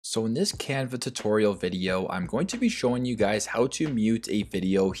So in this Canva tutorial video, I'm going to be showing you guys how to mute a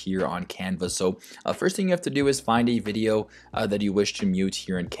video here on Canva. So first thing you have to do is find a video that you wish to mute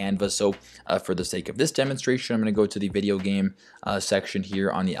here in Canva. So for the sake of this demonstration, I'm going to go to the video game section here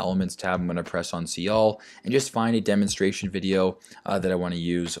on the Elements tab. I'm going to press on See All and just find a demonstration video that I want to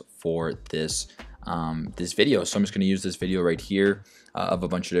use for this video. So I'm just going to use this video right here of a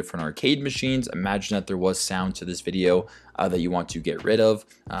bunch of different arcade machines. Imagine that there was sound to this video that you want to get rid of.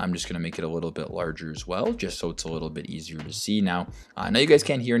 I'm just going to make it a little bit larger as well, just so it's a little bit easier to see. Now, I know you guys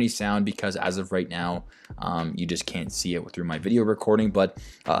can't hear any sound because as of right now, you just can't see it through my video recording, but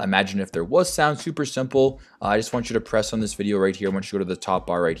imagine if there was sound. Super simple. I just want you to press on this video right here. I want you to go to the top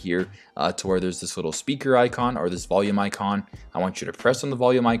bar right here to where there's this little speaker icon or this volume icon. I want you to press on the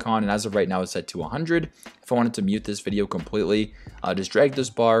volume icon, and as of right now, it's set to 100. If I wanted to mute this video completely, just drag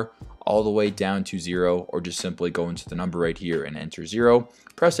this bar all the way down to 0, or just simply go into the number right here and enter 0.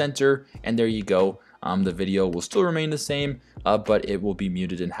 Press enter, and there you go. The video will still remain the same, but it will be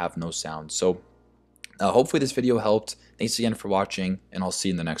muted and have no sound. So hopefully this video helped. Thanks again for watching, and I'll see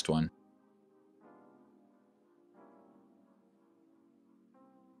you in the next one.